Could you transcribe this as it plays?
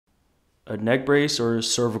A neck brace or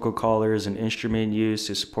cervical collar is an instrument used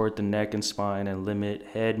to support the neck and spine and limit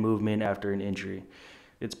head movement after an injury.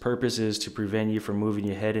 Its purpose is to prevent you from moving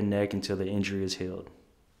your head and neck until the injury is healed.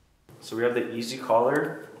 So we have the Easy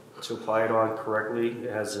Collar to apply it on correctly.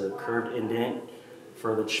 It has a curved indent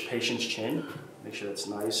for the patient's chin. Make sure that's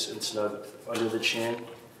nice and snug under the chin.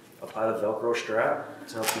 Apply the Velcro strap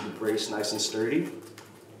to help keep the brace nice and sturdy.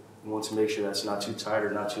 You want to make sure that's not too tight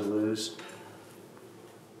or not too loose.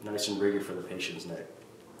 Nice and rigid for the patient's neck.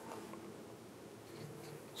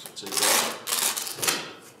 So